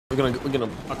We're gonna.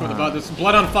 Fuck with the bot. This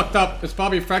blood on fucked up. It's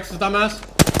probably Frex's dumbass.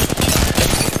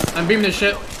 I'm beaming this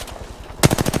shit.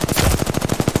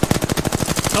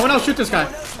 Someone else shoot this guy.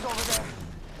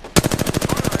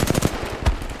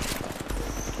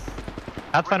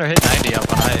 Pathfinder hit 90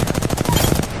 up on I.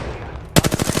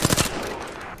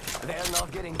 They're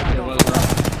not getting back over.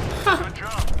 Good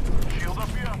job. Shield up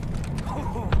here.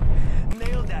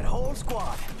 Nailed that whole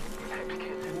squad.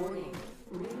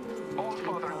 All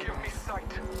father, give me sight.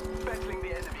 Battling the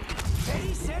enemy.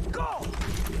 Ready, set, go.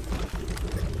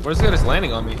 Where's this guy just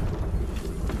landing on me?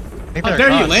 How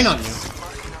dare you land on you?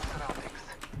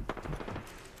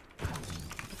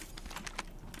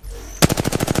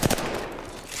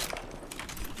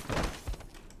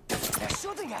 They're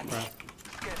shooting at me.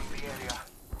 Scanning the area.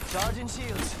 Charging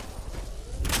shields.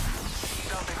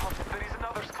 Down the hop. There is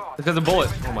another squad. This guy's a bullet.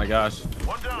 Oh my gosh.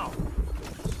 One down.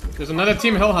 There's another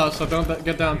team Hill House, so don't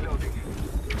get down.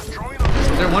 Throwing up.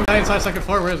 Is there one guy inside second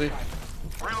floor? Where is he?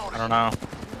 I don't know.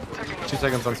 2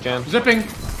 seconds on scan. Zipping.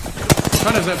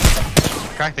 Trying to zip.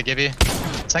 Crack the Gibby.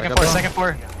 Second Back floor, up, second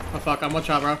floor. Oh fuck, I'm one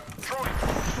shot, bro.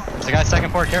 There's a guy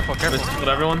second floor. Careful, careful. Just split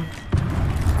everyone.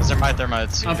 Those are my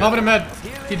thermites. I'm popping a med.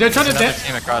 They're trying to Another dip.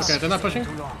 team across. Okay, they're not pushing.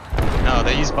 No,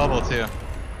 they use bubble too.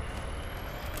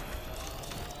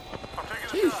 I'm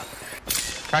taking a shot.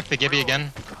 Crack the Gibby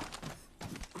again.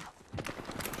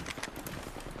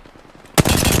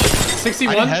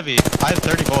 61. I need heavy. I have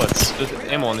 30 bullets. There's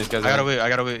ammo on these guys. I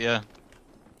gotta loot, yeah.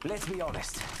 Let's be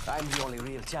honest. I'm the only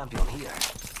real champion here.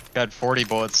 Got 40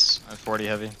 bullets. I have 40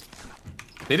 heavy.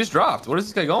 They just dropped. Where is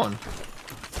this guy going?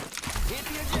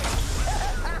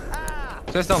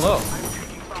 This guy's down low.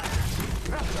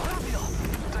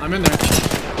 I'm in there.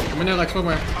 I'm in there like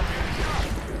swimwear.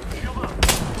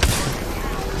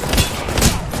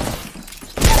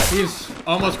 He's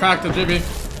almost cracked the jibby.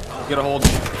 Get a hold.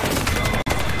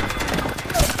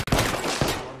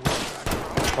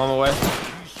 On my way.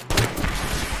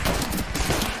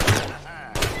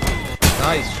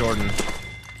 Nice, Jordan.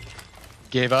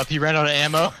 Gave up. He ran out of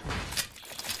ammo.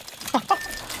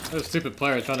 There's a stupid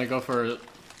player trying to go for a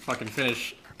fucking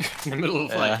finish in the middle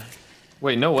of like.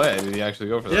 Wait, no way. Did he actually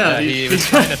go for that? Yeah. Yeah, he was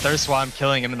trying to thirst swap,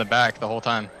 killing him in the back the whole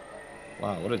time.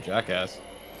 Wow, what a jackass.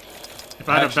 If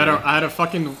I had a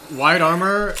fucking white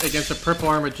armor against a purple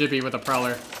armor jibby with a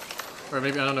prowler, or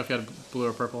maybe I don't know if you had blue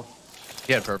or purple.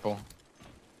 He had purple.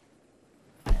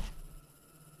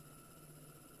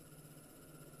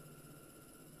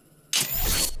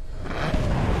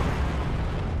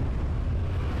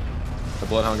 The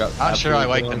Bloodhound got. Not sure I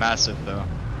like the absolutely massive though.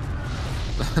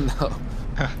 No.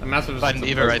 The massive is But just a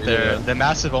even right burst. there, yeah. the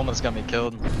massive almost got me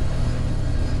killed.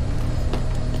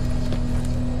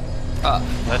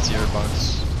 That's your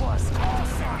box.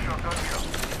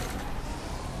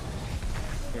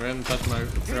 You ran and touched my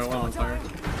 301 on fire.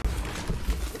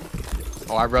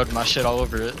 Oh, I rode my shit all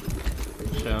over it.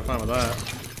 Shit, I'm fine with that.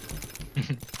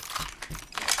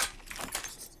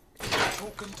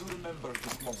 Token to remember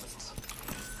this moment.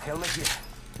 Helmet here.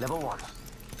 Level 1.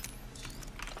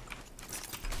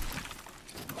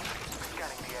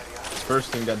 Scanning the area.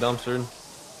 First thing got dumpstered.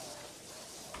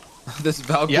 This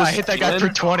Valkyrie. Yeah, I hit that guy for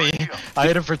 20. I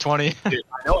hit him for 20. Dude,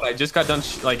 I know it. I just got done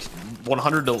like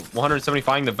 100 to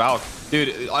 175ing the Valk.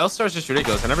 Dude, All-Star's just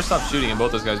ridiculous. I never stopped shooting and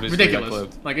both those guys basically got Ridiculous.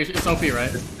 clipped. Like it's OP,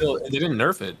 right? Still, they didn't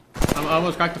nerf it. I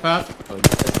almost cracked the path.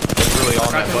 It's really all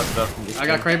that Cracked butt him. stuff. I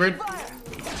got Kraybird.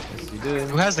 Yes, you did.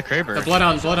 Who has the Kraber? The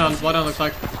bloodhound looks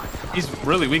like. He's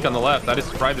really weak on the left. I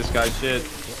just fried this guy's shit.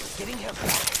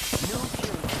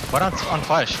 What on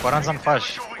flesh? What on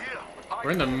flesh?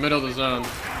 We're in the middle of the zone.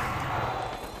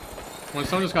 When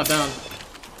someone just got down.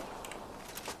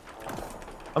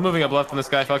 I'm moving up left on this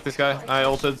guy. Fuck this guy. I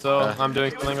ulted, so I'm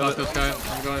doing something Fuck with this it. guy.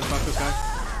 I'm going to fuck this guy.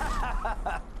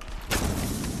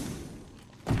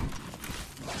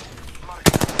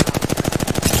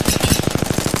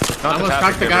 I Not almost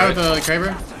cracked the guy with the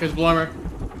Kraber. His blue armor.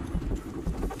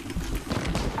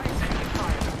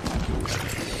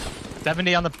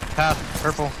 70 on the path,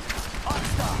 purple.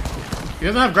 He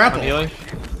doesn't have grapple. I'm healing.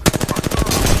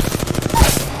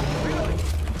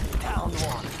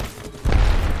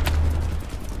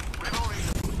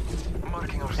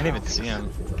 I can't even see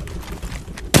him.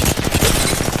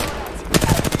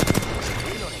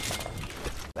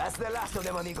 That's the last of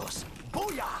them, amigos.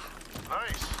 Booyah!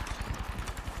 Nice.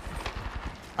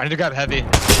 I need to grab heavy.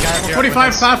 There's a guy up here 145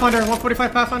 with us. Pathfinder.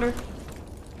 145 Pathfinder.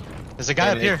 There's a guy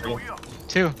up here.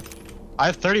 2. I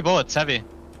have 30 bullets, heavy.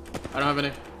 I don't have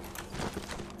any.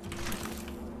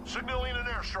 Signaling an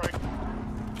airstrike.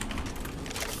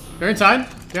 They're inside.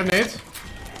 Do you have nades?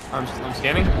 I'm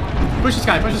scanning. Push this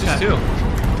guy. Push this guy. Two.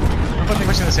 I'm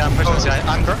pushing this guy. I'm pushing this guy.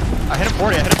 I hit him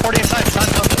 40. I hit him 40 inside.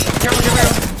 Careful.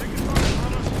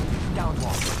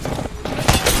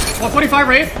 125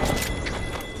 Wraith.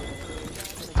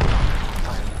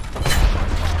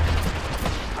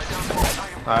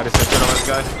 I just hit on this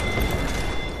guy.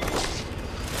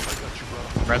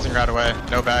 Resin right away.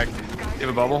 No bag. You have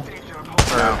a bubble?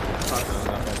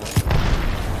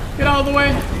 Get out of the way.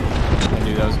 I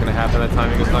knew that was gonna happen. That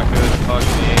timing was not good. Fuck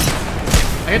me.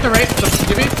 I hit the Wraith. The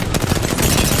Jibby.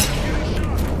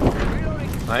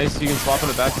 Nice. You can swap in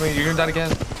the back to me. You're gonna die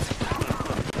again.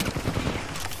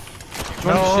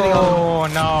 No,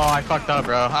 I fucked up,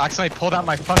 bro. I accidentally pulled out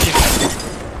my fucking...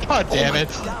 God damn it.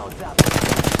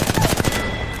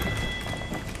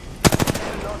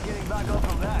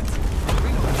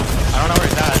 I don't know where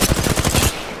he's at.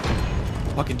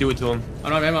 Fucking do it to him. I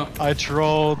don't have ammo. I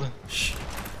trolled.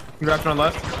 You wrapped on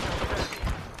left.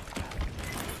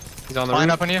 He's on the Flying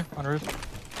roof. up on you, on the roof.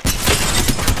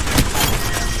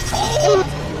 Oh!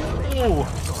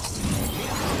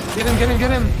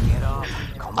 Get him.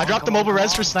 I dropped the mobile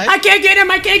res for snipe. I can't get him,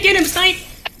 Snipe!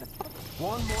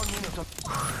 One more minute of...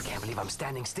 Can't believe I'm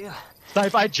standing still.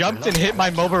 Snipe, I jumped and hit my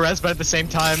mobile res, but at the same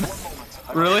time.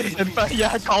 Really?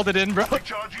 Yeah, I called it in, bro. Look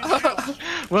at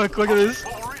this.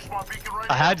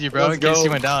 I had you, bro, Let's in case go. you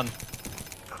went down.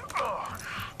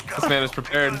 This man is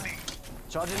prepared.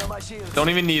 Charging on my shield. Don't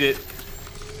even need it.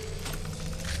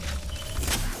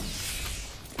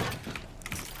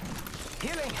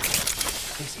 Healing.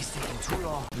 This is taking too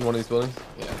long. You one of these buildings?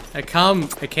 Yeah. I came.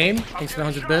 Thanks for the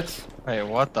 100 bits. Wait,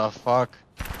 what the fuck?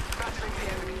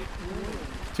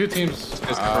 2 teams. This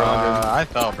guy's for 100. I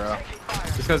fell, bro.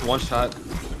 This guy's one shot.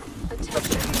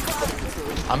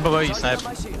 I'm below you, Snipe.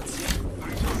 This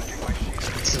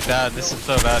is bad. This is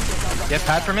so bad. You have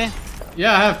pad for me?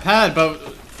 Yeah, I have pad, but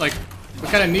like, we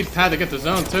kind of need pad to get the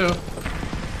zone too.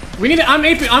 We need.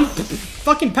 I'm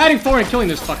fucking padding forward and killing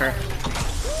this fucker.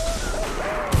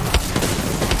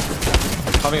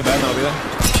 Popping a bad, and I'll be there.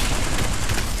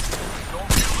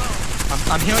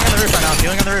 I'm healing on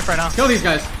the roof right now. Kill these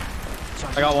guys.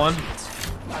 I got one.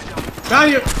 Down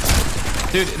you.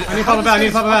 Dude, I need to pop a bat. I need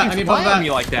to pop a bat. I need to pop a flying bat.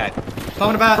 me like that.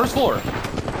 Pop a bat. First floor.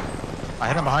 I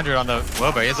hit him 100 on the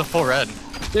Lobo. He has a full red.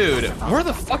 Dude, where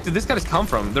the fuck did this guy just come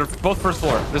from? They're both first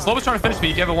floor. This Lobo's trying to finish me.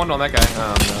 You gave a one on that guy.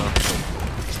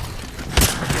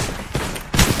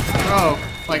 Oh Bro,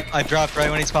 like, I dropped right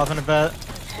when he's popping a bat. no.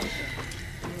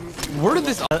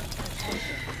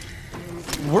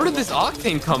 Where did this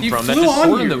octane come He from? That flew just on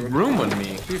sword in you. the room with me.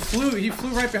 he flew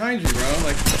right behind you, bro.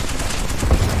 Like,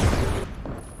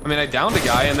 I mean, I downed a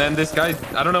guy, and then this guy,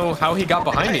 I don't know how he got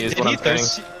behind me is what I'm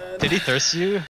saying. Did he thirst you?